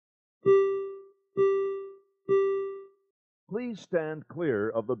Please stand clear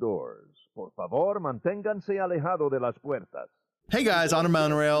of the doors. Por favor, manténganse alejado de las puertas. Hey guys, on a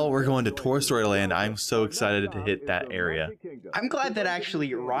monorail, we're going to Toy Story Land. I'm so excited to hit that area. I'm glad that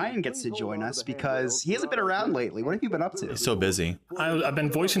actually Ryan gets to join us because he hasn't been around lately. What have you been up to? He's so busy. I've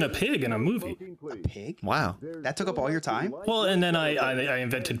been voicing a pig in a movie. A pig? Wow. That took up all your time? Well, and then I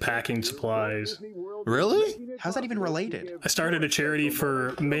invented packing supplies. Really? How's that even related? I started a charity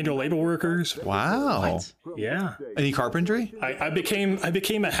for manual labor workers. Wow. What? Yeah. Any carpentry? I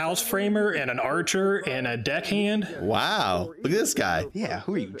became a house framer and an archer and a deckhand. Wow. Look at this guy. Yeah,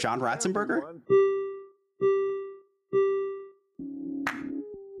 who are you, John Ratzenberger?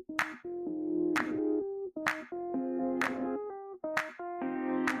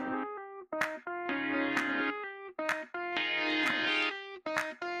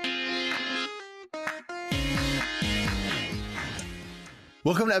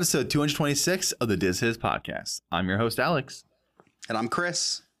 Welcome to episode 226 of the Diz His podcast. I'm your host, Alex. And I'm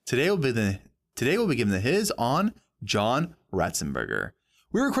Chris. Today we'll be giving the his on John Ratzenberger.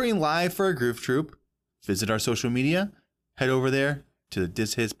 We're recording live for a Groove Troop. Visit our social media. Head over there to the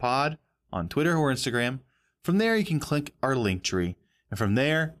Diz His pod on Twitter or Instagram. From there, you can click our link tree. And from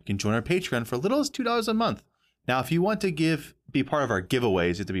there, you can join our Patreon for as little as $2 a month. Now, if you want to be part of our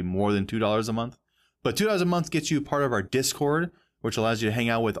giveaways, you have to be more than $2 a month. But $2 a month gets you part of our Discord, which allows you to hang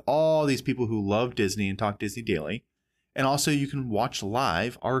out with all these people who love Disney and talk Disney daily. And also you can watch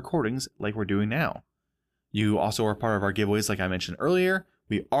live our recordings like we're doing now. You also are part of our giveaways like I mentioned earlier.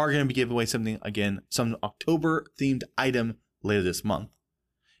 We are going to be giving away some October themed item later this month.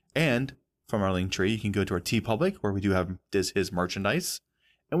 And from our link tree, you can go to our TeePublic where we do have His merchandise.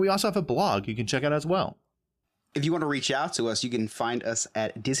 And we also have a blog you can check out as well. If you want to reach out to us, you can find us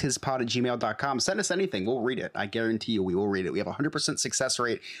at dizhispod@gmail.com. Send us anything. We'll read it. I guarantee you we will read it. We have a 100% success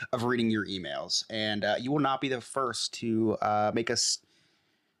rate of reading your emails. And you will not be the first to make us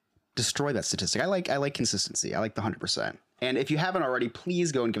destroy that statistic. I like consistency. I like the 100%. And if you haven't already,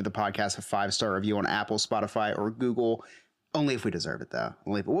 please go and give the podcast a 5-star review on Apple, Spotify, or Google. Only if we deserve it, though.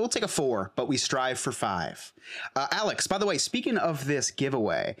 We'll take a 4, but we strive for 5. Alex, by the way, speaking of this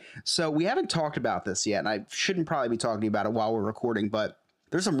giveaway, so we haven't talked about this yet, and I shouldn't probably be talking about it while we're recording, but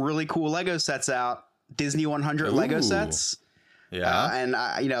there's some really cool Lego sets out, Disney 100 Lego sets. Yeah. And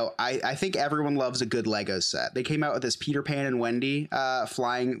I think everyone loves a good Lego set. They came out with this Peter Pan and Wendy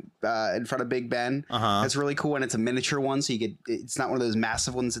flying in front of Big Ben. It's really cool, and it's a miniature one, so it's not one of those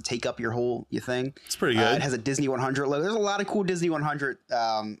massive ones that take up your thing. It's pretty good. It has a Disney 100 logo. There's a lot of cool Disney 100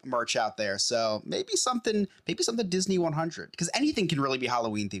 merch out there. So maybe something Disney 100, because anything can really be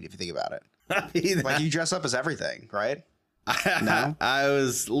Halloween themed if you think about it. Like you dress up as everything, right? No? I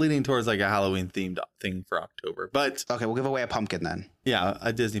was leaning towards like a Halloween themed thing for October, but okay, we'll give away a pumpkin then. Yeah,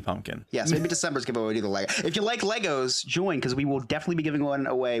 a Disney pumpkin. Yes, maybe December's giveaway to the Lego. If you like Legos, join, because we will definitely be giving one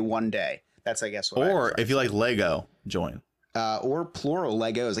away one day. That's, I guess, what or if you like Lego, join. Or plural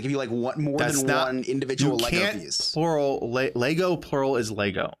Legos. Like if you like more than one individual Lego piece. Lego plural is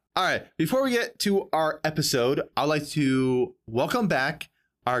Lego. All right, before we get to our episode, I'd like to welcome back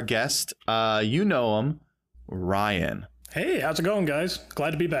our guest. You know him, Ryan. Hey, how's it going, guys?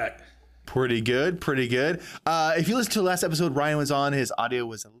 Glad to be back. Pretty good. If you listen to the last episode Ryan was on, his audio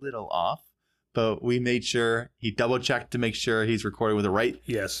was a little off, but we made sure he double checked to make sure he's recording with the right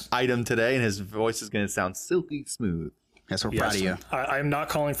item today, and his voice is going to sound silky smooth. Yes, we're proud of you. I'm not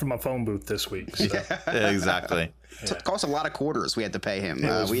calling from a phone booth this week. So. Yeah, exactly. It cost a lot of quarters we had to pay him. It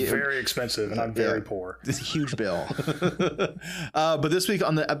was very expensive, and I'm very poor. It's a huge bill. But this week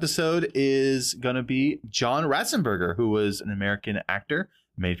on the episode is going to be John Ratzenberger, who was an American actor,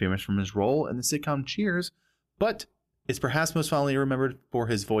 made famous from his role in the sitcom Cheers, but is perhaps most fondly remembered for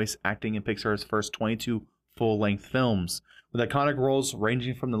his voice acting in Pixar's first 22 full-length films, with iconic roles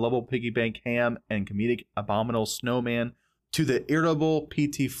ranging from the lovable Piggy Bank Ham and comedic Abominable Snowman to the irritable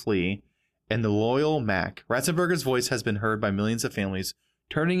P.T. Flea and the loyal Mac. Ratzenberger's voice has been heard by millions of families,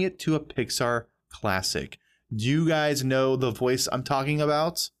 turning it to a Pixar classic. Do you guys know the voice I'm talking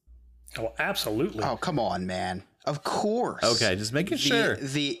about? Oh, absolutely. Oh, come on, man. Of course. Okay, just making sure.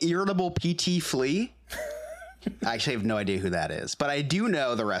 The irritable P.T. Flea? I actually have no idea who that is, but I do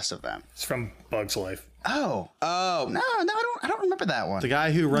know the rest of them. It's from Bug's Life. No, I don't remember that one. The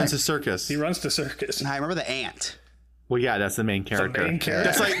guy who runs a circus. He runs the circus. No, I remember the ant. Well, yeah, that's the main character.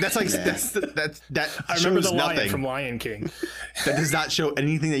 That's that I remember the nothing lion from Lion King. That does not show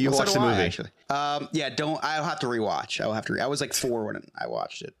anything that you watched the movie. Actually. I'll have to rewatch. I was like 4 when I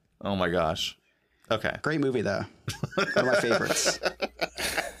watched it. Oh my gosh. Okay. Great movie though. One of my favorites.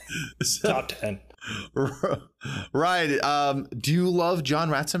 Top 10. Right. Do you love John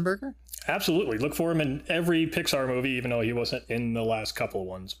Ratzenberger? Absolutely. Look for him in every Pixar movie, even though he wasn't in the last couple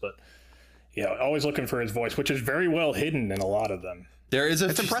ones. But yeah, always looking for his voice, which is very well hidden in a lot of them. There is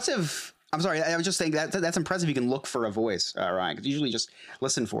It's impressive. I'm sorry. I was just saying that's impressive. You can look for a voice, Ryan, because usually just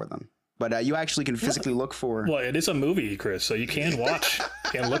listen for them. But you actually can physically look for. Well, it is a movie, Chris, so you can watch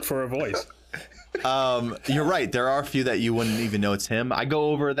and look for a voice. You're right. There are a few that you wouldn't even know it's him. I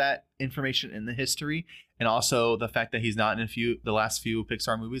go over that information in the history, and also the fact that he's not in the last few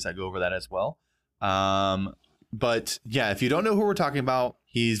Pixar movies. I go over that as well. But yeah, if you don't know who we're talking about,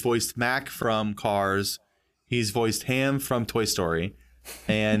 he's voiced Mac from Cars. He's voiced Ham from Toy Story,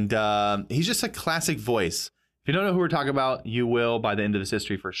 and he's just a classic voice. If you don't know who we're talking about, you will by the end of this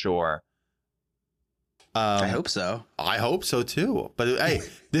history for sure. I hope so. I hope so too. But hey,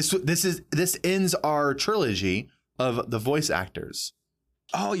 this ends our trilogy of the voice actors.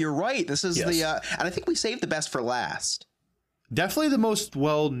 Oh, you're right. This is the and I think we saved the best for last. Definitely the most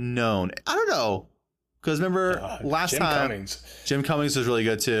well known. I don't know, because remember last time Jim Cummings was really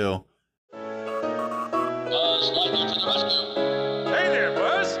good too. Buzz Lightyear to the rescue. Hey there,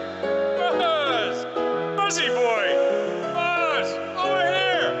 Buzz. Buzz! Buzzy boy! Buzz! Over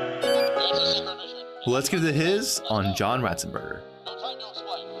here! It's a secret mission. Let's get to his on John Ratzenberger. No time to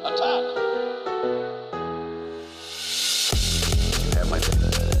explain. Attack! You have my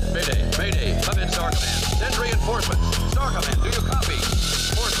Mayday, Mayday, come in, Star Command. Send reinforcements. Star Command, do you copy?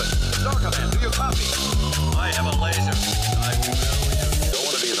 Reinforcements. Star Command, do you copy? I have a laser. I will. Don't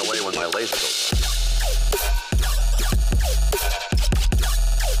want to be in the way when my laser goes off.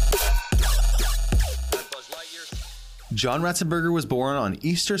 John Ratzenberger was born on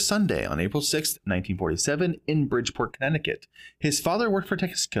Easter Sunday on April 6, 1947 in Bridgeport, Connecticut. His father worked for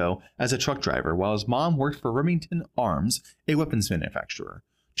Texaco as a truck driver, while his mom worked for Remington Arms, a weapons manufacturer.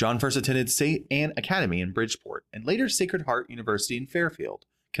 John first attended St. Anne Academy in Bridgeport and later Sacred Heart University in Fairfield,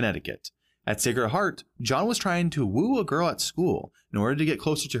 Connecticut. At Sacred Heart, John was trying to woo a girl at school. In order to get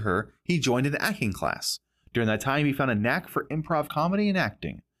closer to her, he joined an acting class. During that time, he found a knack for improv comedy and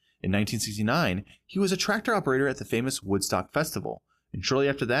acting. In 1969, he was a tractor operator at the famous Woodstock Festival, and shortly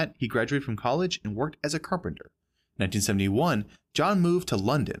after that, he graduated from college and worked as a carpenter. In 1971, John moved to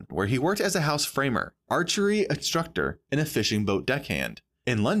London, where he worked as a house framer, archery instructor, and a fishing boat deckhand.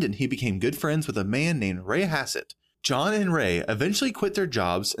 In London, he became good friends with a man named Ray Hassett. John and Ray eventually quit their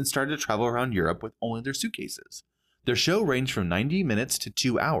jobs and started to travel around Europe with only their suitcases. Their show ranged from 90 minutes to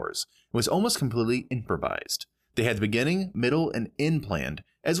 2 hours and was almost completely improvised. They had the beginning, middle, and end planned,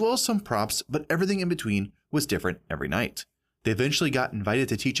 as well as some props, but everything in between was different every night. They eventually got invited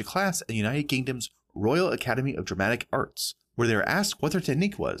to teach a class at the United Kingdom's Royal Academy of Dramatic Arts, where they were asked what their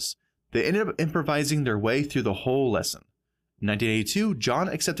technique was. They ended up improvising their way through the whole lesson. In 1982, John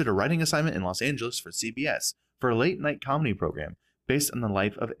accepted a writing assignment in Los Angeles for CBS for a late-night comedy program based on the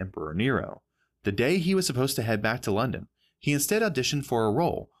life of Emperor Nero. The day he was supposed to head back to London, he instead auditioned for a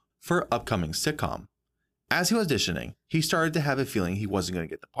role for an upcoming sitcom. As he was auditioning, he started to have a feeling he wasn't going to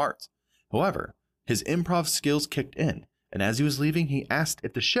get the part. However, his improv skills kicked in, and as he was leaving, he asked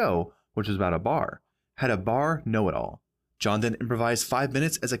if the show, which was about a bar, had a bar know-it-all. John then improvised 5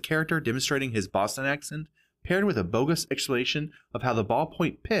 minutes as a character demonstrating his Boston accent, paired with a bogus explanation of how the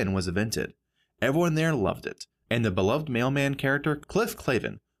ballpoint pen was invented. Everyone there loved it, and the beloved mailman character, Cliff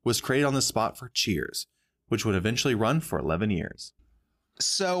Clavin, was created on the spot for Cheers, which would eventually run for 11 years.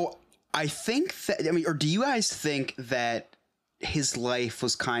 So I think that, or do you guys think that his life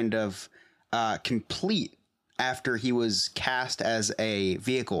was kind of complete after he was cast as a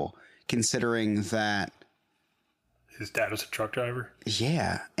vehicle, considering that his dad was a truck driver?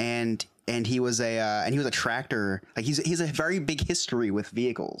 Yeah, and he was a tractor. Like he's a very big history with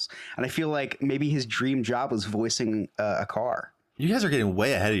vehicles, and I feel like maybe his dream job was voicing a car. You guys are getting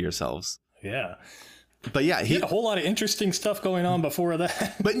way ahead of yourselves. Yeah. But yeah, he had a whole lot of interesting stuff going on before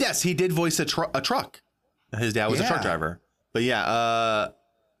that. But yes, he did voice a truck. His dad was a truck driver. But yeah,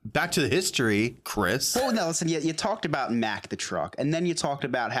 back to the history, Chris. Well, no, listen, you talked about Mac the truck, and then you talked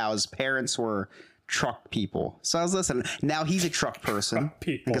about how his parents were truck people. So I was listening. Now he's a truck person.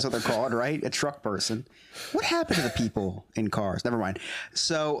 I guess what they're called, right? A truck person. What happened to the people in cars? Never mind.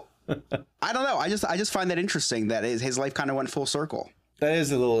 So I don't know. I just find that interesting that his life kind of went full circle. That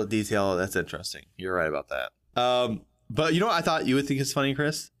is a little detail that's interesting. You're right about that. But you know what I thought you would think is funny,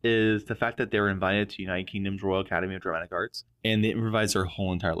 Chris, is the fact that they were invited to United Kingdom's Royal Academy of Dramatic Arts and they improvised their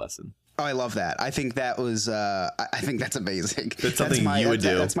whole entire lesson. Oh, I love that. I think that was, I think that's amazing. That's something you would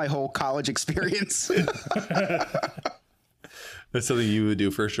do. That's my whole college experience. That's something you would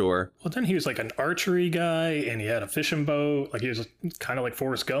do for sure. Well, then he was like an archery guy and he had a fishing boat. Like he was kind of like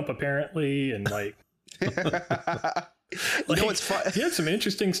Forrest Gump, apparently. And like, You know what's fun? He had some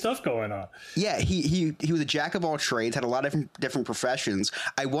interesting stuff going on. Yeah, he was a jack of all trades, had a lot of different professions.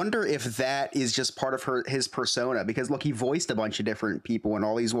 I wonder if that is just part of his persona, because look, he voiced a bunch of different people in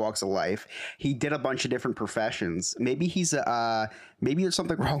all these walks of life. He did a bunch of different professions. Maybe maybe there's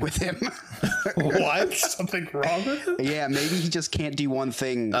something wrong with him. What? Something wrong with him? Yeah, maybe he just can't do one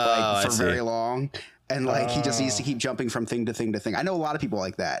thing for very long. And he just needs to keep jumping from thing to thing to thing. I know a lot of people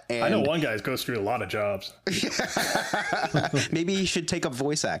like that. And I know one guy goes through a lot of jobs. Maybe he should take up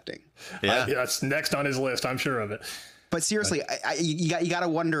voice acting. Yeah. That's next on his list. I'm sure of it. But seriously, you got to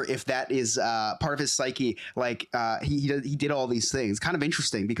wonder if that is part of his psyche. Like he did all these things. Kind of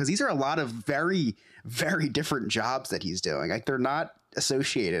interesting, because these are a lot of very, very different jobs that he's doing. Like, they're not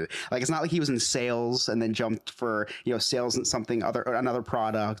associated. Like, it's not like he was in sales and then jumped for sales in something other, or another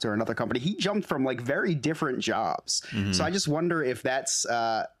product or another company. He jumped from like very different jobs. Mm-hmm. So I just wonder if that's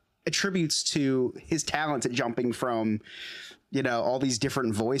attributes to his talent at jumping from all these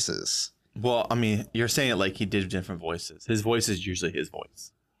different voices. Well, I mean, you're saying it like he did different voices. His voice is usually his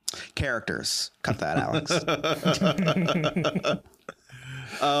voice. Characters. Cut that, Alex.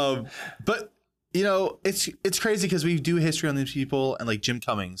 But it's crazy because we do history on these people, and like Jim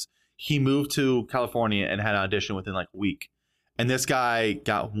Cummings, he moved to California and had an audition within like a week. And this guy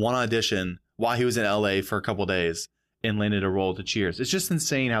got one audition while he was in LA for a couple of days and landed a role to Cheers. It's just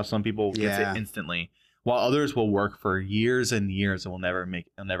insane how some people get it instantly, while others will work for years and years and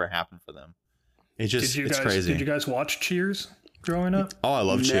it'll never happen for them. It's crazy. Did you guys watch Cheers growing up? Oh, I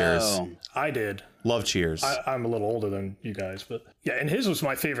love Cheers. I did. Love Cheers. I'm a little older than you guys, but yeah, and his was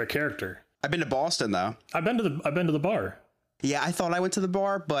my favorite character. I've been to Boston though. I've been to the bar. Yeah, I thought I went to the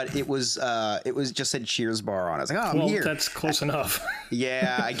bar, but it was just said Cheers bar on it. I was like, I'm here. That's close enough.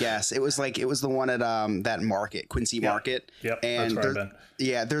 Yeah, I guess. It was the one at that market, Quincy Market. Yep, and that's where I've been.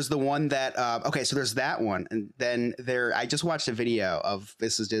 Yeah, there's the one that okay, so there's that one, and then I just watched a video of,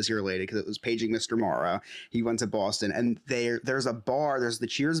 this is Disney related because it was Paging Mr. Morrow. He went to Boston, and there's a bar, there's the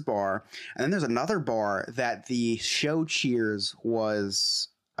Cheers bar, and then there's another bar that the show Cheers was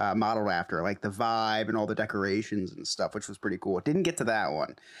modeled after, like the vibe and all the decorations and stuff, which was pretty cool. It didn't get to that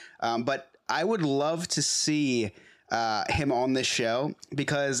one, but I would love to see him on this show,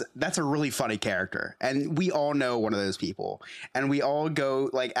 because that's a really funny character, and we all know one of those people, and we all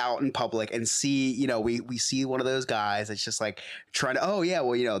go like out in public and see, we see one of those guys that's just like trying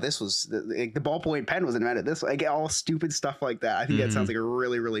to, this was the ballpoint pen was invented, this, like, all stupid stuff like that. I think that sounds like a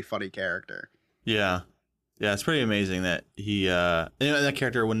really, really funny character. Yeah, it's pretty amazing that he that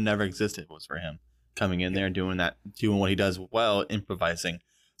character would never exist if it was for him coming in there and doing what he does well, improvising.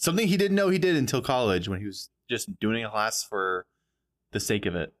 Something he didn't know he did until college, when he was just doing a class for the sake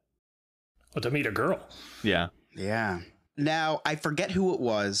of it. Well, to meet a girl. Yeah. Now, I forget who it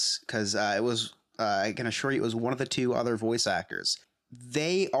was, because it was, I can assure you, it was one of the two other voice actors.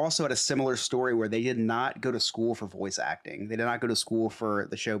 They also had a similar story where they did not go to school for voice acting. They did not go to school for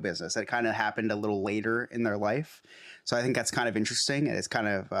the show business. That kind of happened a little later in their life. So I think that's kind of interesting. And it's kind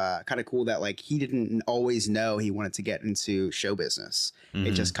of cool that, like, he didn't always know he wanted to get into show business. Mm-hmm.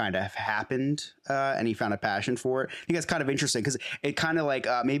 It just kind of happened, and he found a passion for it. I think that's kind of interesting, because it kind of like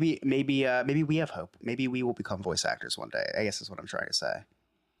maybe we have hope. Maybe we will become voice actors one day, I guess is what I'm trying to say.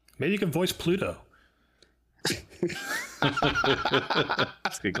 Maybe you can voice Pluto.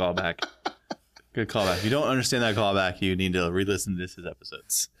 That's a good callback. Good callback. If you don't understand that callback, you need to re-listen to his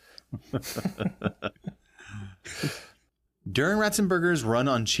episodes. During Ratzenberger's run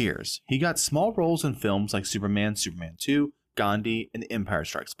on Cheers, he got small roles in films like Superman, Superman 2, Gandhi, and The Empire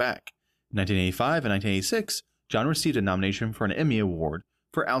Strikes Back. In 1985 and 1986, John received a nomination for an Emmy Award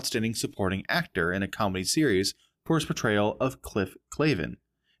for Outstanding Supporting Actor in a Comedy Series for his portrayal of Cliff Clavin.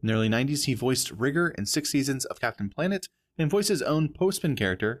 In the early 90s, he voiced Rigger in 6 seasons of Captain Planet and voiced his own Postman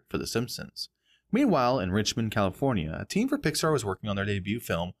character for The Simpsons. Meanwhile, in Richmond, California, a team for Pixar was working on their debut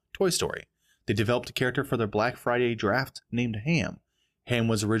film, Toy Story. They developed a character for their Black Friday draft named Ham. Ham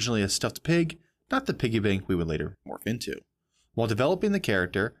was originally a stuffed pig, not the piggy bank we would later morph into. While developing the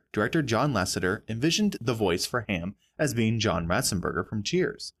character, director John Lasseter envisioned the voice for Ham as being John Ratzenberger from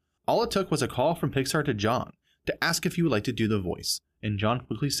Cheers. All it took was a call from Pixar to John to ask if he would like to do the voice, and John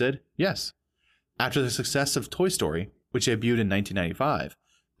quickly said yes. After the success of Toy Story, which debuted in 1995,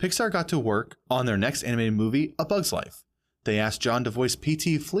 Pixar got to work on their next animated movie, A Bug's Life. They asked John to voice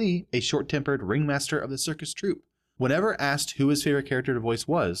P.T. Flea, a short-tempered ringmaster of the circus troupe. Whenever asked who his favorite character to voice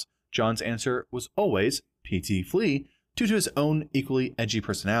was, John's answer was always P.T. Flea. Due to his own equally edgy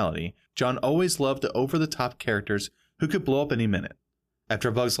personality, John always loved the over-the-top characters who could blow up any minute. After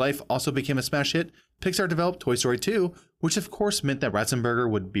A Bug's Life also became a smash hit, Pixar developed Toy Story 2, which of course meant that Ratzenberger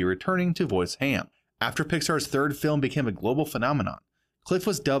would be returning to voice Ham. After Pixar's third film became a global phenomenon, Cliff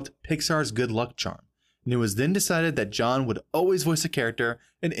was dubbed Pixar's good luck charm, and it was then decided that John would always voice a character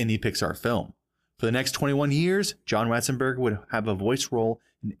in any Pixar film. For the next 21 years, John Ratzenberger would have a voice role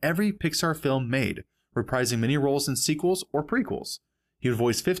in every Pixar film made, reprising many roles in sequels or prequels. He would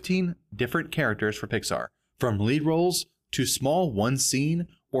voice 15 different characters for Pixar, from lead roles to small one-scene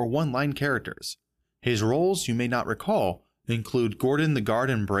or one-line characters. His roles you may not recall include Gordon the Guard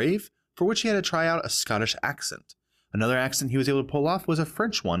in Brave, for which he had to try out a Scottish accent. Another accent he was able to pull off was a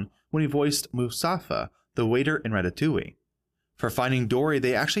French one when he voiced Mustafa, the waiter in Ratatouille. For Finding Dory,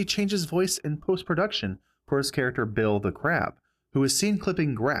 they actually changed his voice in post-production for his character Bill the Crab, who is seen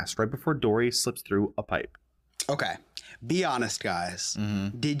clipping grass right before Dory slips through a pipe. Okay, be honest, guys.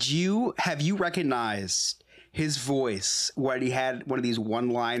 Have you recognized his voice when he had one of these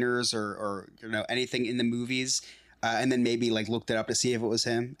one-liners or anything in the movies, and then maybe like looked it up to see if it was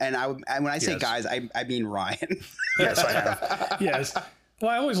him? And when I say guys, I mean Ryan. Yes, I have. Yes. Well,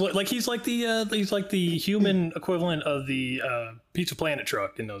 I always look like he's like the human equivalent of the Pizza Planet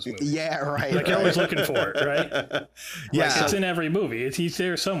truck in those movies. Yeah, right. Like you're always looking for it, right? Yeah. Like it's in every movie. He's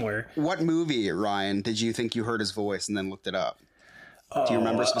there somewhere. What movie, Ryan, did you think you heard his voice and then looked it up? Do you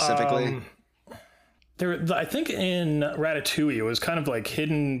remember specifically? I think in Ratatouille, it was kind of like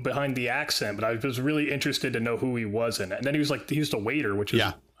hidden behind the accent, but I was really interested to know who he was in it. And then he was the waiter, which is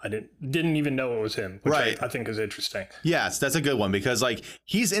I didn't even know it was him, which I think is interesting. Yes, that's a good one because like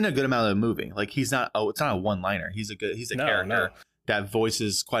he's in a good amount of the movie. Like he's not it's not a one-liner. He's a character that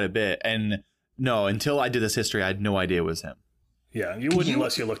voices quite a bit. And no, until I did this history, I had no idea it was him. Yeah, you wouldn't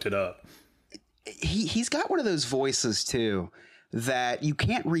unless you looked it up. He's got one of those voices too that you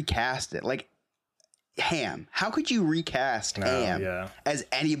can't recast it. Like Ham. How could you recast Ham as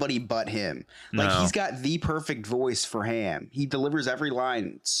anybody but him? Like he's got the perfect voice for Ham. He delivers every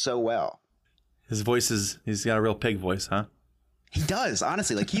line so well. His voice he's got a real pig voice, huh? He does,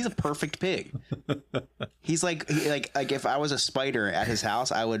 honestly. Like he's a perfect pig. He's like if I was a spider at his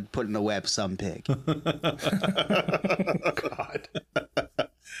house, I would put in a web some pig. God.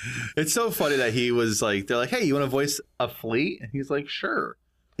 It's so funny that he was like, they're like, hey, you want to voice a flea? And he's like, sure.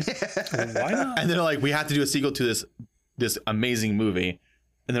 Why not? And they're like, we have to do a sequel to this amazing movie.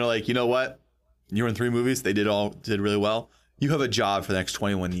 And they're like, you know what? You were in 3 movies. They did really well. You have a job for the next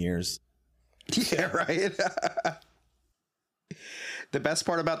 21 years. Yeah, right. The best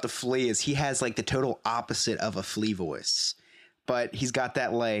part about the flea is he has like the total opposite of a flea voice, but he's got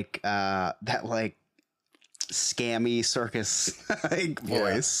that scammy circus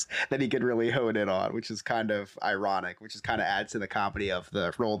voice that he could really hone in on, which is kind of ironic, which is kind of adds to the comedy of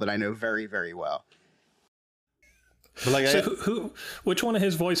the role that I know very, very well. But like, so which one of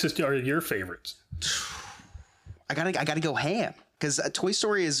his voices are your favorites? I gotta go Ham, because Toy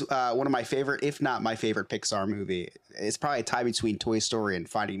Story is one of my favorite, if not my favorite Pixar movie. It's probably a tie between Toy Story and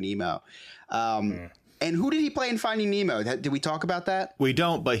Finding Nemo. And who did he play in Finding Nemo? Did we talk about that? We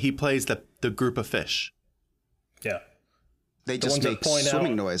don't, but he plays the group of fish. Yeah. They just make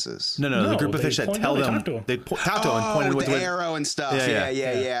swimming noises. No, the group of fish that tell them. They talk to him and point with with the arrow and stuff.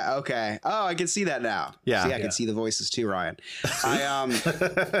 Yeah. Okay. Oh, I can see that now. Yeah. See, I can see the voices too, Ryan. Ham has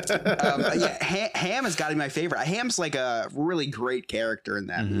got to be my favorite. Ham's like a really great character in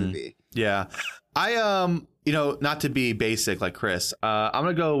that movie. Yeah. I not to be basic like Chris, I'm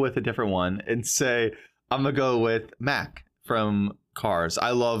gonna go with a different one and say I'm gonna go with Mac from Cars.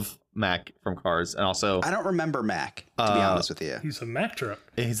 I love Mac from Cars, and also I don't remember Mac, to be honest with you. He's a Mac truck.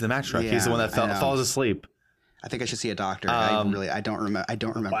 He's the Mac truck. He's the one that falls asleep. I think I should see a doctor. I don't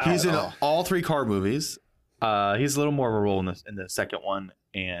remember. Wow. He's in all 3 car movies. He's a little more of a role in the second one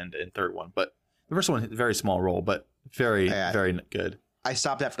and in third one, but the first one, very small role, but very good. I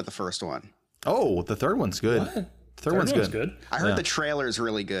stopped after the first one. Oh, the third one's good. What? The third one's good. I heard the trailer is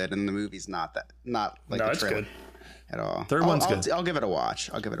really good, and the movie's not like the trailer. Good. At all. Third one's good. I'll give it a watch.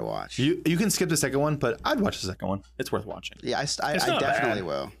 You can skip the second one, but I'd watch the second one. It's worth watching. Yeah, I definitely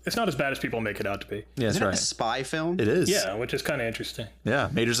will. It's not as bad as people make it out to be. Yeah, that's Isn't right. it a spy film? It is. Yeah, which is kind of interesting. Yeah,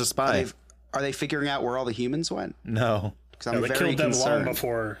 Major's a spy. Are they figuring out where all the humans went? No. Because I'm they very killed them concerned. long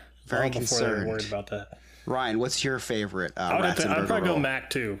before they were worried about that. Ryan, what's your favorite I'd Ratzenberger probably role? go Mac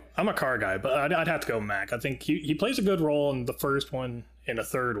too. I'm a car guy, but I'd have to go Mac. I think he plays a good role in the first one. In the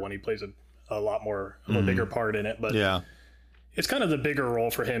third one, he plays a lot more of a bigger part in it. But yeah, it's kind of the bigger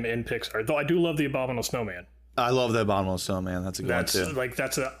role for him in Pixar. Though I do love the Abominable Snowman. I love the Abominable Snowman. That's a good one too.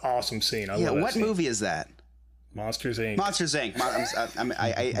 That's an awesome scene. I love that what scene. movie is that? Monsters Inc. Monsters Inc.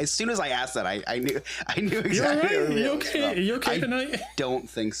 As soon as I asked that, I knew You exactly. all right? You okay? You okay tonight? Don't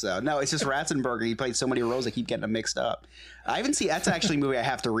think so. No, it's just Ratzenberger. He played so many roles, I keep getting them mixed up. I haven't seen. That's actually a movie I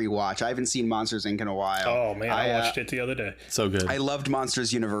have to rewatch. I haven't seen Monsters Inc. in a while. Oh man, I watched it the other day. So good. I loved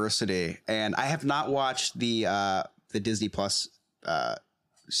Monsters University, and I have not watched the Disney Plus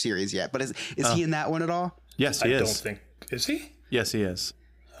series yet. But is he in that one at all? Yes, he I is. don't think is he. Yes, he is.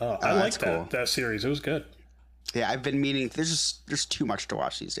 I liked cool. that series. It was good. Yeah, I've been meaning. There's too much to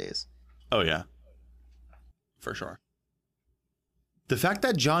watch these days. Oh, yeah. For sure. The fact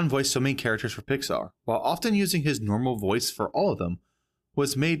that John voiced so many characters for Pixar, while often using his normal voice for all of them,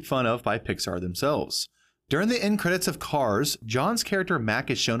 was made fun of by Pixar themselves. During the end credits of Cars, John's character Mac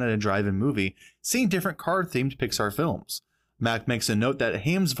is shown at a drive-in movie, seeing different car-themed Pixar films. Mac makes a note that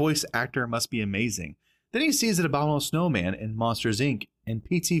Haim's voice actor must be amazing. Then he sees an abominable snowman in Monsters, Inc. and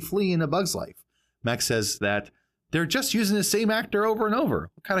P.T. Flea in A Bug's Life. Mac says that they're just using the same actor over and over.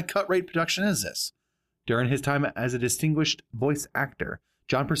 What kind of cut-rate production is this? During his time as a distinguished voice actor,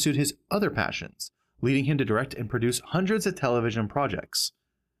 John pursued his other passions, leading him to direct and produce hundreds of television projects.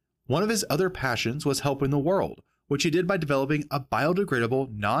 One of his other passions was helping the world, which he did by developing a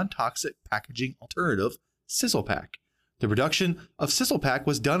biodegradable, non-toxic packaging alternative, Sizzle Pack. The production of Sizzle Pack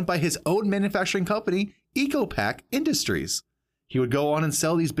was done by his own manufacturing company, EcoPack Industries. He would go on and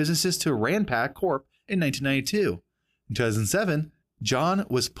sell these businesses to Ranpak Corp in 1992. In 2007, John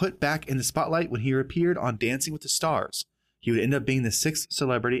was put back in the spotlight when he appeared on Dancing with the Stars. He would end up being the 6th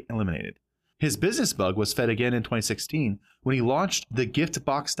celebrity eliminated. His business bug was fed again in 2016 when he launched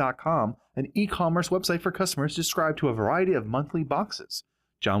thegiftbox.com, an e-commerce website for customers to subscribe to a variety of monthly boxes.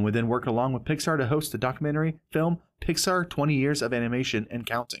 John would then work along with Pixar to host the documentary film Pixar 20 Years of Animation and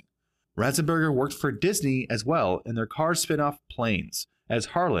Counting. Ratzenberger worked for Disney as well in their Cars spin-off Planes as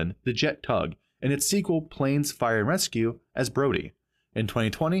Harlan, the jet tug, and its sequel Planes, Fire and Rescue as Brody. In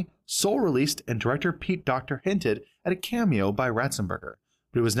 2020, Soul released and director Pete Docter hinted at a cameo by Ratzenberger,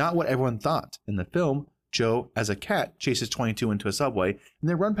 but it was not what everyone thought. In the film, Joe, as a cat, chases 22 into a subway and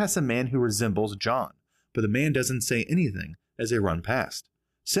they run past a man who resembles John, but the man doesn't say anything as they run past.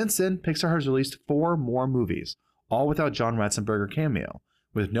 Since then, Pixar has released 4 more movies, all without John Ratzenberger cameo,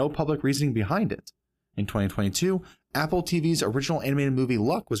 with no public reasoning behind it. In 2022, Apple TV's original animated movie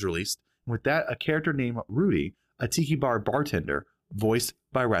Luck was released, and with that, a character named Rudy, a tiki bar bartender, voiced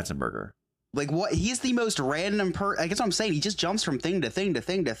by Ratzenberger. Like what? He's the most random I guess what I'm saying. He just jumps from thing to thing to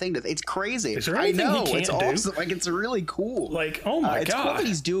thing to thing to. It's crazy. Is there I anything know he can't it's do? awesome. Like it's really cool. Like, oh my it's god, cool that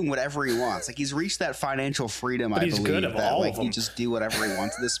he's doing whatever he wants. Like he's reached that financial freedom. But I he's believe good at that all like of he them. just do whatever he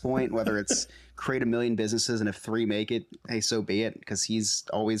wants at this point. Whether it's create 1 million businesses and if 3 make it, hey, so be it. Because he's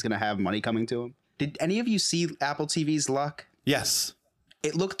always gonna have money coming to him. Did any of you see Apple TV's Luck? Yes.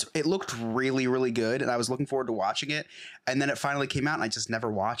 It looked really, really good, and I was looking forward to watching it. And then it finally came out, and I just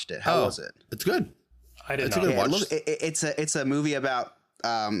never watched it. How was it? It's good. I didn't It's a know. good Yeah, watch. it's a movie about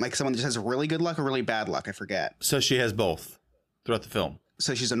like someone that has really good luck or really bad luck. I forget. So she has both throughout the film.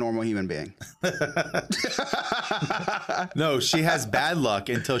 So she's a normal human being. No, she has bad luck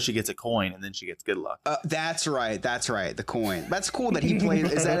until she gets a coin, and then she gets good luck. That's right. The coin. That's cool that he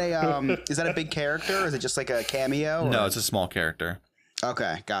plays. Is that a big character? Or is it just like a cameo? Or? No, it's a small character.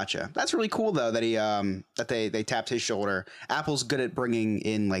 Okay, gotcha. That's really cool though that he that they tapped his shoulder. Apple's good at bringing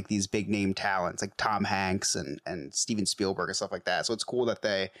in like these big name talents like Tom Hanks and Steven Spielberg and stuff like that. So it's cool that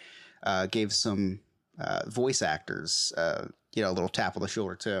they gave some voice actors a little tap on the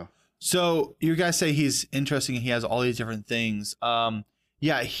shoulder too. So you guys say he's interesting and he has all these different things.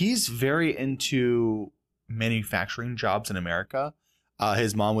 Yeah, he's very into manufacturing jobs in America.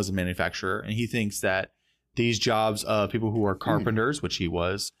 His mom was a manufacturer, and he thinks that these jobs of people who are carpenters, which he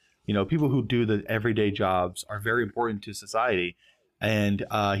was, people who do the everyday jobs are very important to society. And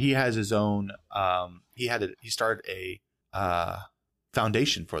he has his own, he started a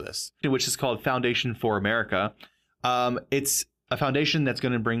foundation for this, which is called Foundation for America. It's a foundation that's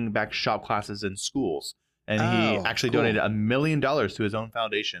going to bring back shop classes in schools. And he actually donated $1 million to his own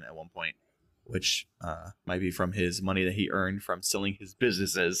foundation at one point, which might be from his money that he earned from selling his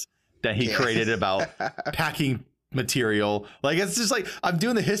businesses that he created about packing material. Like, it's just like, I'm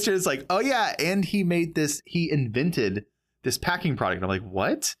doing the history. It's like, oh yeah. And he invented this packing product. I'm like,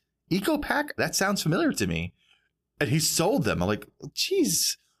 what? EcoPack? That sounds familiar to me. And he sold them. I'm like,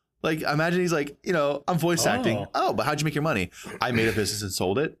 geez. Like, imagine he's like, I'm voice acting. Oh, but how'd you make your money? I made a business and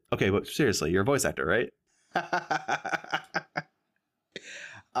sold it. Okay, but seriously, you're a voice actor, right? No,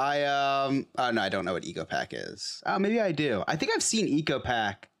 I don't know what EcoPack is. Maybe I do. I think I've seen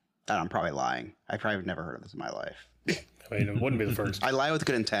EcoPack. I'm probably lying. I probably have never heard of this in my life. I mean, it wouldn't be the first. I lie with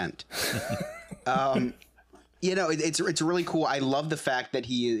good intent. You know, it's really cool. I love the fact that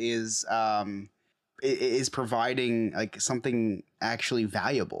he is providing like something actually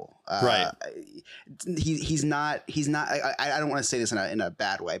valuable. Right. He's not. I don't want to say this in a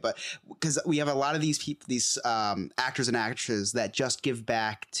bad way, but because we have a lot of these people, these actors and actresses that just give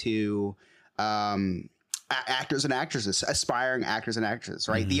back to actors and actresses, aspiring actors and actresses,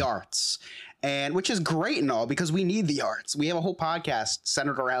 right? The arts. And which is great and all, because we need the arts. We have a whole podcast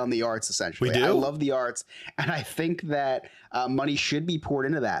centered around the arts, essentially. We do. I love the arts, and I think that money should be poured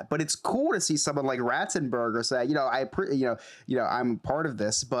into that. But it's cool to see someone like Ratzenberger say, I'm part of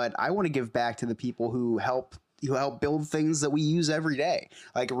this, but I want to give back to the people who help build things that we use every day,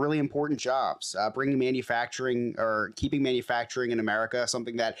 like really important jobs, bringing manufacturing or keeping manufacturing in America,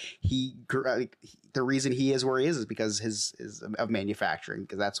 something that the reason he is where he is because of manufacturing,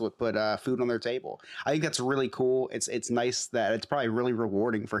 because that's what put food on their table. I think that's really cool. It's nice that it's probably really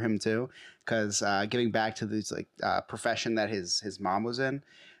rewarding for him too, because giving back to this profession that his mom was in.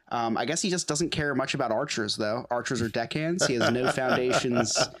 I guess he just doesn't care much about archers, though. Archers are deckhands. He has no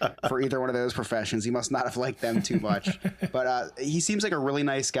foundations for either one of those professions. He must not have liked them too much. But he seems like a really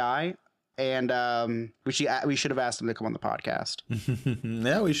nice guy, and we should have asked him to come on the podcast.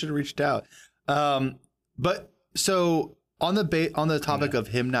 Yeah, we should have reached out. But so on the topic of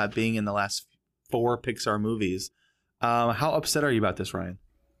him not being in the last 4 Pixar movies, how upset are you about this, Ryan?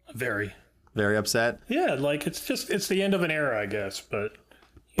 Very upset. Yeah, like it's the end of an era, I guess, but.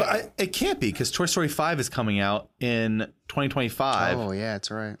 But it can't be, because Toy Story 5 is coming out in 2025. Oh, yeah,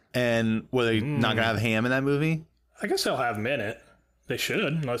 that's right. And were they not going to have Ham in that movie? I guess they'll have him in it. They should,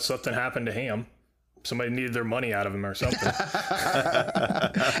 unless something happened to Ham. Somebody needed their money out of him or something.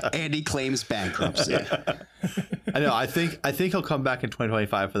 Andy claims bankruptcy. I know. I think he'll come back in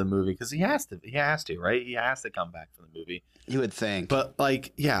 2025 for the movie, because he has to, right? He has to come back for the movie. You would think. But why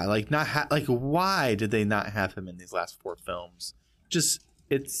did they not have him in these last 4 films?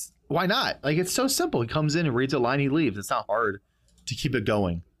 Why not? Like, it's so simple. He comes in and reads a line, he leaves. It's not hard to keep it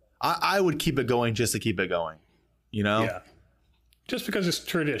going. I would keep it going just to keep it going, you know? Yeah. Just because it's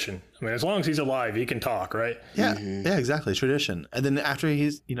tradition. I mean, as long as he's alive, he can talk, right? Yeah. Yeah, exactly. Tradition. And then after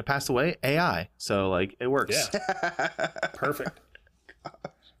he's, passed away, AI. So, like, it works. Yeah. Perfect.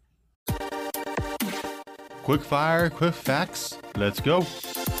 Quick fire, quick facts. Let's go.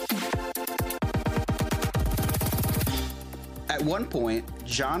 At one point,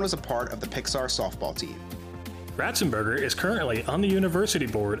 John was a part of the Pixar softball team. Ratzenberger is currently on the university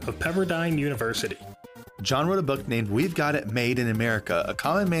board of Pepperdine University. John wrote a book named We've Got It Made in America, a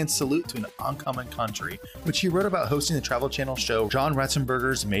common man's salute to an uncommon country, which he wrote about hosting the Travel Channel show John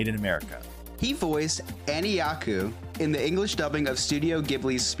Ratzenberger's Made in America. He voiced Aniyaku in the English dubbing of Studio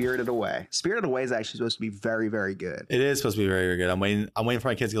Ghibli's Spirited Away. Spirited Away is actually supposed to be very, very good. It is supposed to be very, very good. I'm waiting for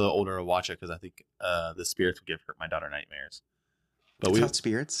my kids to get a little older to watch it, because I think the spirits would give my daughter nightmares. But it's not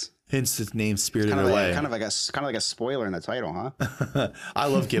spirits. Hence its name, Spirited Kind Away. of like a spoiler in the title, huh? I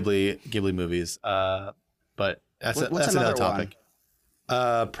love Ghibli movies. But that's another topic.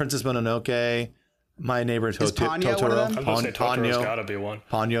 Princess Mononoke, My Neighbor Ponyo Totoro. one of them? I was going to say Totoro's got to be one.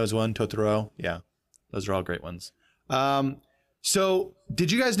 Ponyo's one. Totoro. Yeah, those are all great ones. So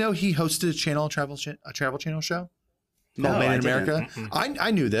did you guys know he hosted a travel channel show? No, Made in I America. didn't.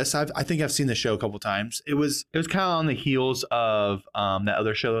 I knew this. I think I've seen the show a couple times. It was kind of on the heels of that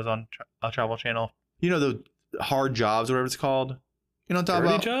other show that was on Travel Channel. You know, the Hard Jobs, or whatever it's called. You know what I'm talking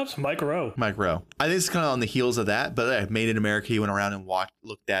about? Jobs? Mike Rowe. I think it's kind of on the heels of that, but Made in America, he went around and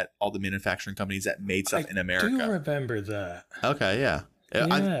looked at all the manufacturing companies that made stuff in America. I do remember that. Okay, yeah.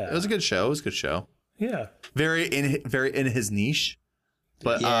 It was a good show. Yeah. Very in his niche,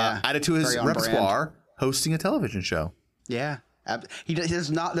 but added to his repertoire, hosting a television show. Yeah. He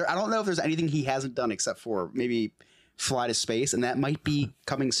does not. I don't know if there's anything he hasn't done except for maybe fly to space, and that might be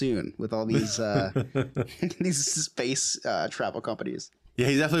coming soon with all these these space travel companies. Yeah,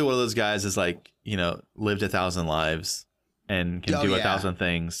 he's definitely one of those guys that's like, lived 1,000 lives and can do 1,000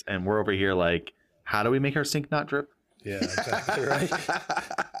 things, and we're over here like, how do we make our sink not drip? Yeah, exactly right.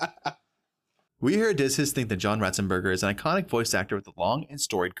 We here at Diz Hiz think that John Ratzenberger is an iconic voice actor with a long and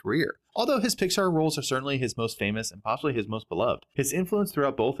storied career. Although his Pixar roles are certainly his most famous and possibly his most beloved, his influence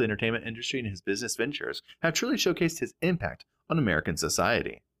throughout both the entertainment industry and his business ventures have truly showcased his impact on American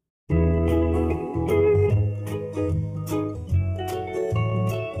society.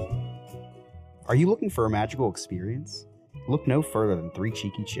 Are you looking for a magical experience? Look no further than Three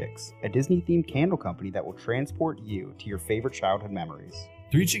Cheeky Chicks, a Disney-themed candle company that will transport you to your favorite childhood memories.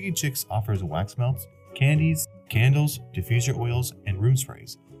 Three Cheeky Chicks offers wax melts, candies, candles, diffuser oils, and room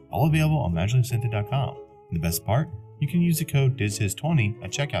sprays, all available on magicallyscented.com. And the best part, You can use the code DizHiz20 at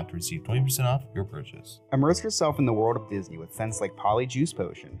checkout to receive 20% off your purchase. Immerse yourself in the world of Disney with scents like Poly Juice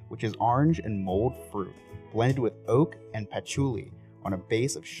Potion, which is orange and mulled fruit, blended with oak and patchouli on a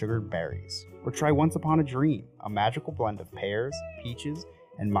base of sugared berries. Or try Once Upon a Dream, a magical blend of pears, peaches,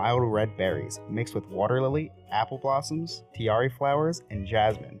 and mild red berries mixed with water lily, apple blossoms, tiare flowers, and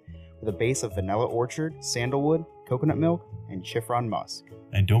jasmine, with a base of vanilla orchard, sandalwood, coconut milk, and chiffon musk.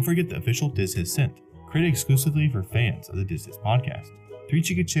 And don't forget the official Diz Hiz scent, created exclusively for fans of the Diz Hiz podcast. 3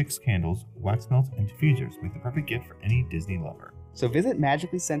 Chica Chicks candles, wax melts, and diffusers make the perfect gift for any Disney lover. So visit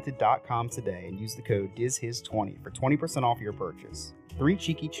magicallyscented.com today and use the code DizHiz20 for 20% off your purchase. 3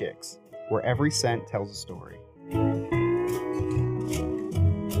 Cheeky Chicks, where every scent tells a story.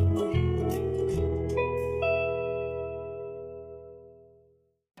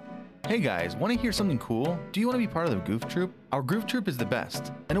 Hey guys, want to hear something cool? Do you want to be part of the Goof Troop? Our Goof Troop is the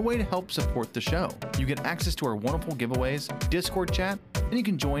best, and a way to help support the show. You get access to our wonderful giveaways, Discord chat, and you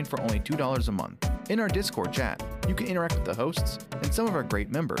can join for only $2 a month. In our Discord chat, you can interact with the hosts and some of our great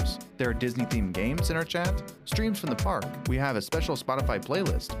members. There are Disney-themed games in our chat, streams from the park, we have a special Spotify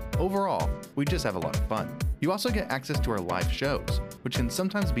playlist. Overall, we just have a lot of fun. You also get access to our live shows, which can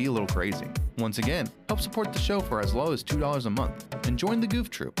sometimes be a little crazy. Once again, help support the show for as low as $2 a month and join the Goof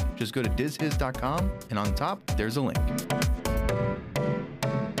Troop. Just go to DizHiz.com and on top, there's a link.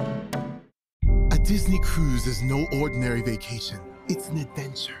 A Disney cruise is no ordinary vacation. It's an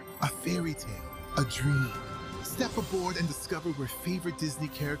adventure, a fairy tale, a dream. Step aboard and discover where favorite Disney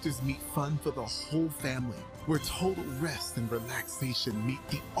characters meet fun for the whole family, where total rest and relaxation meet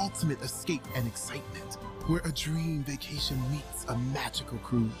the ultimate escape and excitement, where a dream vacation meets a magical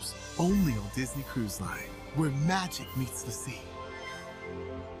cruise. Only on Disney Cruise Line, where magic meets the sea.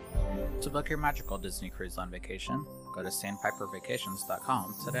 To book your magical Disney Cruise Line vacation, go to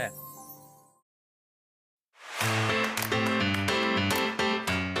sandpipervacations.com today.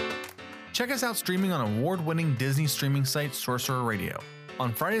 Check us out streaming on award-winning Disney streaming site Sorcerer Radio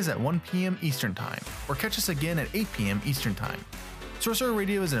on Fridays at 1 p.m. Eastern Time, or catch us again at 8 p.m. Eastern Time. Sorcerer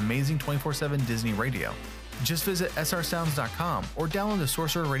Radio is an amazing 24/7 Disney radio. Just visit srsounds.com or download the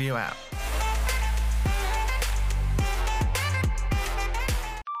Sorcerer Radio app.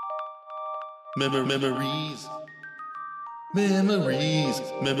 Memories.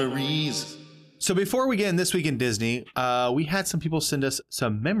 So before we get in This Week in Disney, we had some people send us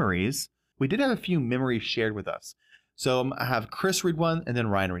some memories. We did have a few memories shared with us. So I have Chris read one and then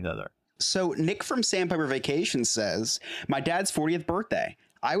Ryan read another. So Nick from Sandpiper Vacations says, my dad's 40th birthday.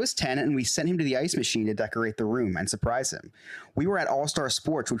 I was 10 and we sent him to the ice machine to decorate the room and surprise him. We were at All-Star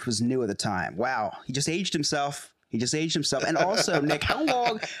Sports, which was new at the time. Wow, he just aged himself. And also, Nick, how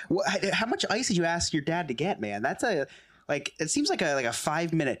much ice did you ask your dad to get, man? That's it seems like a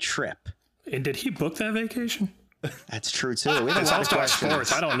 5-minute trip. And did he book that vacation? That's true too. We have It's All-Star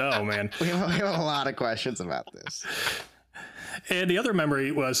Sports. I don't know, man. We have a lot of questions about this. And the other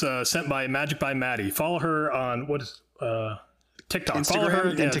memory was sent by Magic by Maddie. Follow her on TikTok.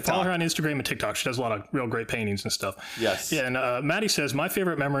 Instagram Follow her on Instagram and TikTok. She does a lot of real great paintings and stuff. Yes. Yeah, and Maddie says, my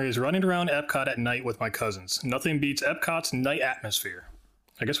favorite memory is running around Epcot at night with my cousins. Nothing beats Epcot's night atmosphere.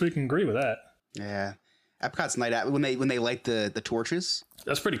 I guess we can agree with that. Yeah. Epcot's night when they light the torches.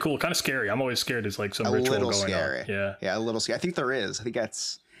 That's pretty cool. Kind of scary. I'm always scared there's like some ritual going scary. on. Yeah. Yeah, a little scary. I think there is. I think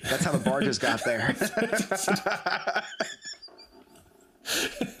that's how the barges got there.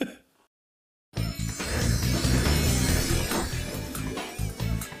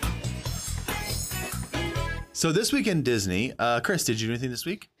 So this week in Disney, Chris, did you do anything this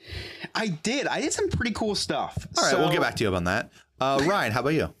week? I did some pretty cool stuff. All right, we'll get back to you on that. Ryan, how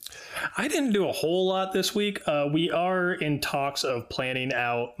about you? I didn't do a whole lot this week. We are in talks of planning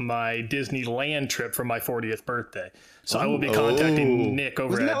out my Disneyland trip for my 40th birthday. So I will be contacting Nick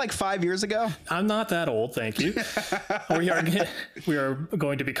over Wasn't that like 5 years ago? I'm not that old, thank you. we are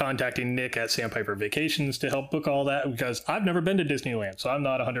going to be contacting Nick at Sandpiper Vacations to help book all that because I've never been to Disneyland, so I'm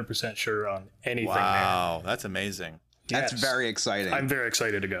not 100% sure on anything there. Wow, that's amazing. That's very exciting. I'm very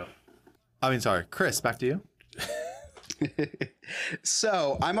excited to go. Sorry, Chris, back to you.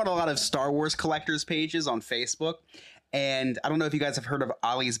 So I'm on a lot of Star Wars collectors pages on Facebook, and I don't know if you guys have heard of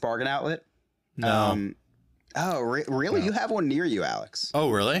Ollie's Bargain Outlet. No. Really? No. You have one near you, Alex?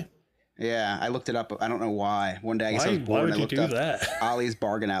 Oh, really? Yeah, I looked it up. I don't know why. One day I guess I was bored and I looked up Ollie's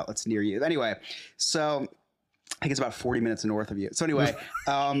Bargain Outlet's near you. Anyway, so I think it's about 40 minutes north of you. So anyway,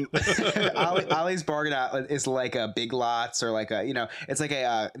 Ollie's Bargain Outlet is like a Big Lots or like a, it's like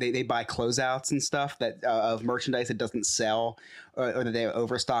they buy closeouts and stuff that of merchandise that doesn't sell or that they have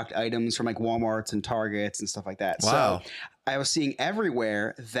overstocked items from like Walmarts and Targets and stuff like that. Wow. So I was seeing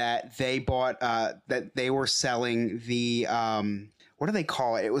everywhere that they bought, that they were selling the, what do they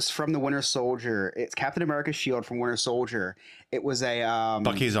call it? It was from the Winter Soldier. It's Captain America's shield from Winter Soldier. It was a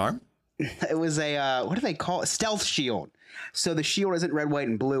Bucky's arm. It was a what do they call it? Stealth shield. So the shield isn't red, white,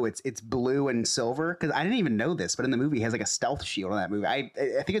 and blue. It's blue and silver. Because I didn't even know this, but in the movie, he has like a stealth shield in that movie. I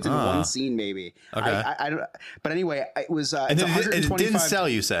think it's in one scene, maybe. Okay. I don't. But anyway, it was. And it's it didn't sell,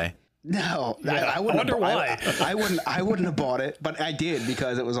 you say? No, Yeah, I wouldn't. wonder why. I wouldn't have bought it, but I did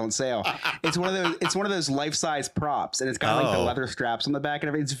because it was on sale. It's one of those life size props, and it's got like the leather straps on the back and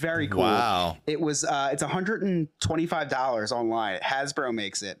everything. It's very cool. Wow. It was. It's $125 online. Hasbro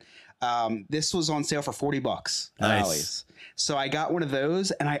makes it. This was on sale for $40 at Ollie's. So I got one of those,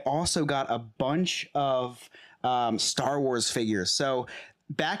 and I also got a bunch of Star Wars figures. So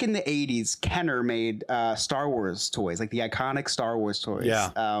back in the 80s, Kenner made Star Wars toys, like the iconic Star Wars toys.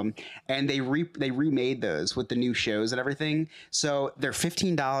 Yeah. And they remade those with the new shows and everything. So they're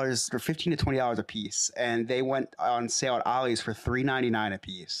 $15. They're $15 to $20 a piece, and they went on sale at Ollie's for $3.99 a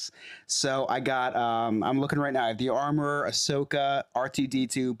piece. So I got. I'm looking right now. I have the Armorer, Ahsoka,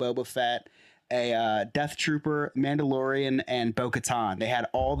 R2D2, Boba Fett, a Death Trooper, Mandalorian, and Bo-Katan. They had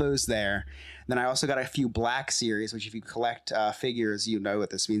all those there. Then I also got a few Black Series, which if you collect figures, you know what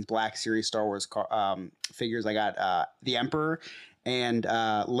this means. Black Series Star Wars figures. I got the Emperor and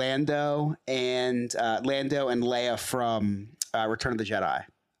Lando and Leia from Return of the Jedi.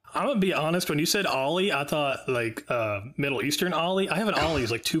 I'm gonna be honest. When you said Ollie, I thought like Middle Eastern Ollie. I have an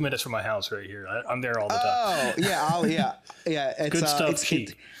Ollie's like 2 minutes from my house right here. I'm there all the time. Oh yeah, Ollie. Yeah. It's, Good stuff. Cheap.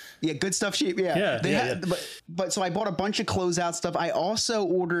 Yeah, good stuff cheap. Yeah. But so I bought a bunch of closeout stuff. I also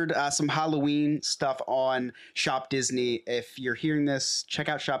ordered some Halloween stuff on Shop Disney. If you're hearing this, check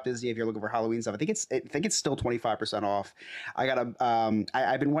out Shop Disney if you're looking for Halloween stuff. I think it's still 25% off. I got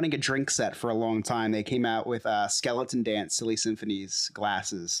I've been wanting a drink set for a long time. They came out with Skeleton Dance Silly Symphonies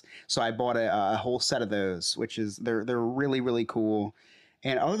glasses. So I bought a whole set of those, which is they're really, really cool.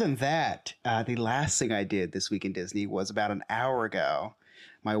 And other than that, the last thing I did this week in Disney was about an hour ago.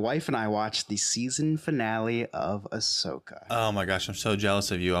 My wife and I watched the season finale of Ahsoka. Oh my gosh, I'm so jealous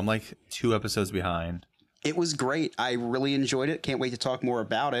of you. I'm like 2 episodes behind. It was great. I really enjoyed it. Can't wait to talk more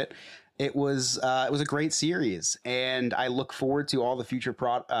about it. It was a great series, and I look forward to all the future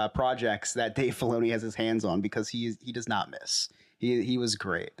projects that Dave Filoni has his hands on because he does not miss. He was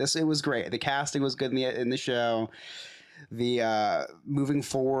great. It was great. The casting was good in the show. The moving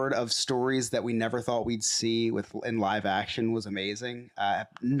forward of stories that we never thought we'd see in live action was amazing.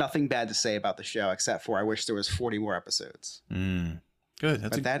 Nothing bad to say about the show except for I wish there was 40 more episodes. Good.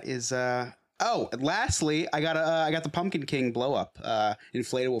 That is. Oh, and lastly, I got the Pumpkin King blow up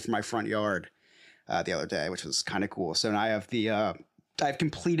inflatable for my front yard the other day, which was kind of cool. So now I have I've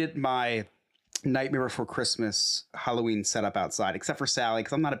completed my Nightmare Before Christmas Halloween setup outside, except for Sally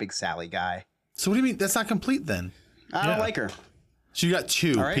because I'm not a big Sally guy. So what do you mean that's not complete then? I don't like her. So you got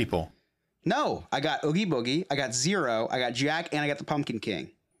 2 people. No, I got Oogie Boogie, I got Zero, I got Jack, and I got the Pumpkin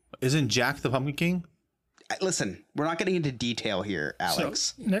King. Isn't Jack the Pumpkin King? Listen, we're not getting into detail here,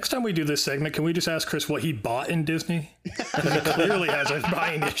 Alex. So, next time we do this segment, can we just ask Chris what he bought in Disney? Because he clearly has a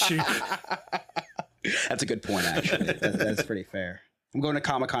buying issue. That's a good point, actually. That's pretty fair. I'm going to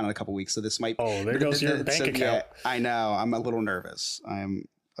Comic-Con in a couple weeks, so this might... Oh, there goes your bank account. Yeah, I know. I'm a little nervous. I'm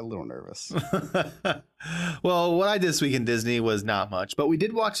a little nervous. Well, what I did this week in Disney was not much, but we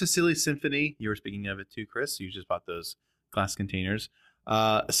did watch the Silly Symphony. You were speaking of it too, Chris. You just bought those glass containers.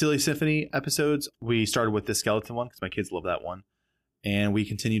 Silly Symphony episodes. We started with the skeleton one because my kids love that one, and we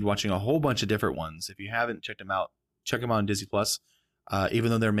continued watching a whole bunch of different ones. If you haven't checked them out, check them out on Disney Plus.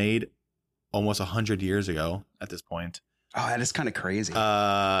 Even though they're made almost 100 years ago at this point. Oh, that is kind of crazy.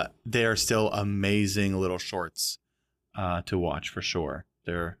 They are still amazing little shorts to watch for sure.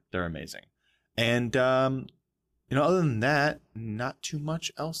 They're amazing. And other than that, not too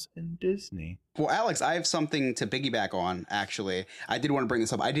much else in Disney. Well, Alex, I have something to piggyback on, actually. I did want to bring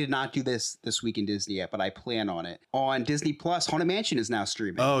this up. I did not do this week in Disney yet, but I plan on it. On Disney Plus, Haunted Mansion is now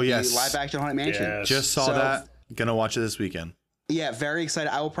streaming. Oh, yes. The live action Haunted Mansion. Yes. Just saw that. Gonna watch it this weekend. Yeah, very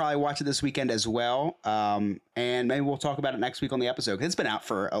excited. I will probably watch it this weekend as well. And maybe we'll talk about it next week on the episode. It's been out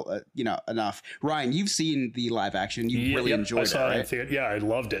for, enough. Ryan, you've seen the live action. You really enjoyed it, right? Yeah, I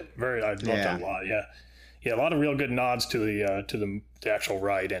loved it. I loved it a lot. Yeah. Yeah, a lot of real good nods to the actual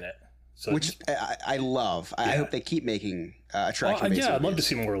ride in it. So, which I love. I hope they keep making attraction-based I'd love to movies.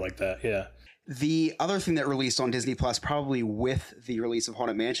 see more like that. Yeah. The other thing that released on Disney Plus, probably with the release of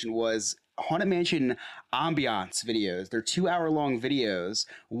Haunted Mansion, was Haunted Mansion ambiance videos. They're 2-hour-long videos.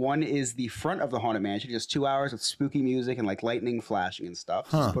 One is the front of the Haunted Mansion, just 2 hours with spooky music and like lightning flashing and stuff.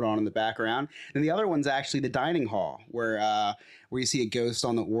 Just put on in the background. And the other one's actually the dining hall, where you see a ghost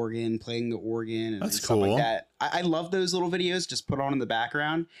on the organ playing the organ and stuff like that. I love those little videos. Just put on in the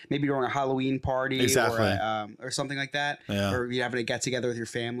background, maybe during a Halloween party or something like that, or you're having a get together with your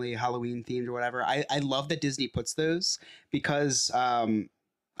family, Halloween themed or whatever. I love that Disney puts those because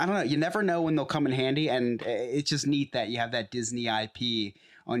I don't know. You never know when they'll come in handy, and it's just neat that you have that Disney IP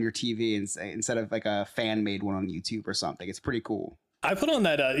on your TV instead of like a fan made one on YouTube or something. It's pretty cool. I put on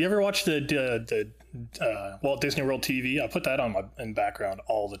that. You ever watch the Walt Disney World TV? I put that on in background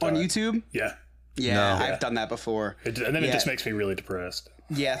all the time on YouTube. Yeah, I've done that before, and then it just makes me really depressed.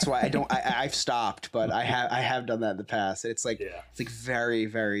 Yeah, that's why I don't. I've stopped, but I have done that in the past. It's like very,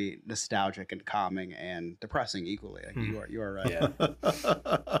 very nostalgic and calming and depressing equally. Like you are right. Yeah.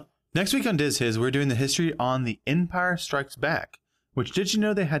 Next week on Diz His, we're doing the history on The Empire Strikes Back. Which, did you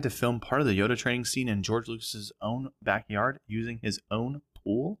know they had to film part of the Yoda training scene in George Lucas's own backyard using his own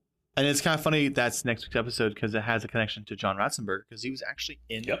pool? And it's kind of funny that's next week's episode because it has a connection to John Ratzenberger because he was actually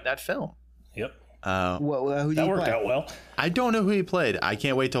in that film. Yep. Who that worked out well. I don't know who he played. I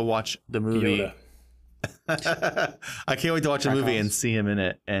can't wait to watch the movie. I can't wait to watch the movie and see him in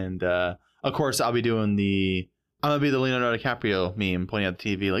it. And of course, I'm gonna be the Leonardo DiCaprio meme pointing at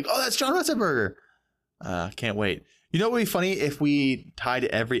the TV like, oh, that's John Ratzenberger. Can't wait. You know what would be funny if we tied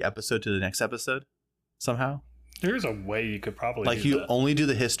every episode to the next episode somehow? There's a way you could probably like you only do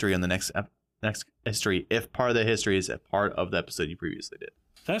the history on the next history if part of the history is a part of the episode you previously did.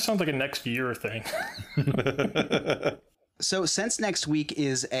 That sounds like a next year thing. So since next week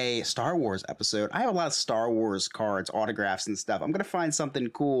is a Star Wars episode, I have a lot of Star Wars cards, autographs, and stuff. I'm going to find something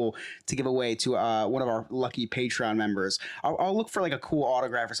cool to give away to one of our lucky Patreon members. I'll look for like a cool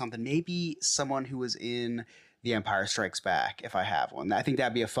autograph or something. Maybe someone who was in The Empire Strikes Back, if I have one. I think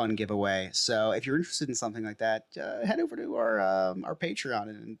that'd be a fun giveaway. So if you're interested in something like that, head over to our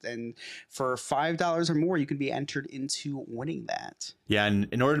Patreon, and for $5 or more, you can be entered into winning that. Yeah, and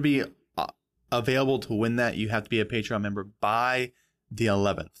in order to be available to win that, you have to be a Patreon member by the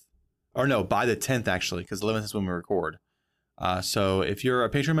 11th. Or no, by the 10th, actually, because 11th is when we record. So if you're a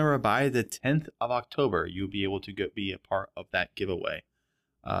Patreon member by the 10th of October, you'll be able to be a part of that giveaway.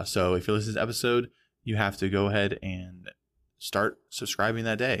 So if you listen to this episode, you have to go ahead and start subscribing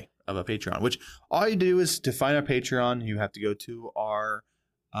that day of a Patreon, which all you do is to find our Patreon, you have to go to our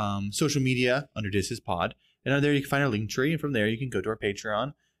social media under This Is Pod. And under there, you can find our link tree. And from there, you can go to our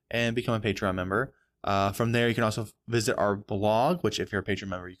Patreon and become a Patreon member. From there, you can also visit our blog, which if you're a Patreon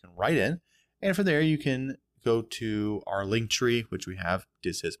member, you can write in. And from there, you can go to our link tree, which we have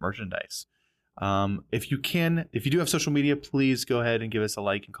This Is merchandise. If you do have social media, please go ahead and give us a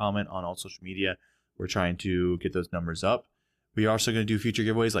like and comment on all social media. We're trying to get those numbers up. We are also going to do future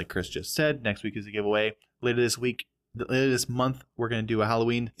giveaways like Chris just said. Next week is a giveaway. Later this month, we're going to do a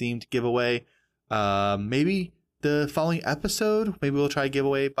Halloween themed giveaway. Maybe the following episode, maybe we'll try a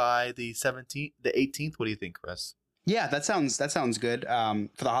giveaway by the 18th. What do you think, Chris? Yeah, that sounds good.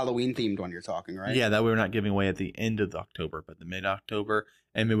 For the Halloween themed one you're talking, right? Yeah, that we're not giving away at the end of October, but the mid-October.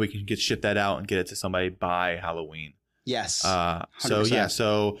 And maybe we can ship that out and get it to somebody by Halloween. Yes. 100%.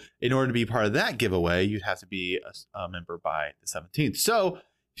 So in order to be part of that giveaway, you'd have to be a member by the 17th. So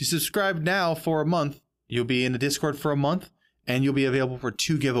if you subscribe now for a month, you'll be in the Discord for a month and you'll be available for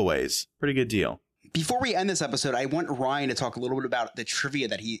 2 giveaways. Pretty good deal. Before we end this episode, I want Ryan to talk a little bit about the trivia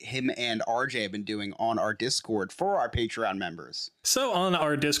that him and RJ have been doing on our Discord for our Patreon members. So on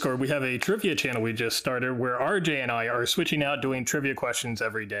our Discord, we have a trivia channel we just started where RJ and I are switching out doing trivia questions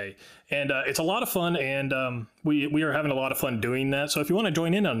every day. And it's a lot of fun, and we are having a lot of fun doing that. So if you want to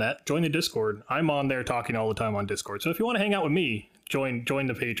join in on that, join the Discord. I'm on there talking all the time on Discord. So if you want to hang out with me, join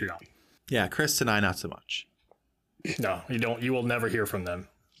the Patreon. Yeah, Chris and I, not so much. No, you don't. You will never hear from them.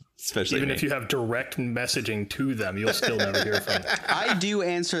 Especially even me. If you have direct messaging to them, you'll still never hear from them. I do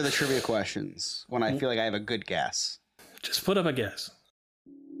answer the trivia questions when I feel like I have a good guess. Just put up a guess.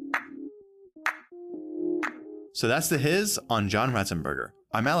 So that's the His on John Ratzenberger.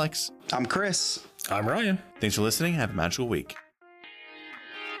 I'm Alex. I'm Chris. I'm Ryan. Thanks for listening. Have a magical week.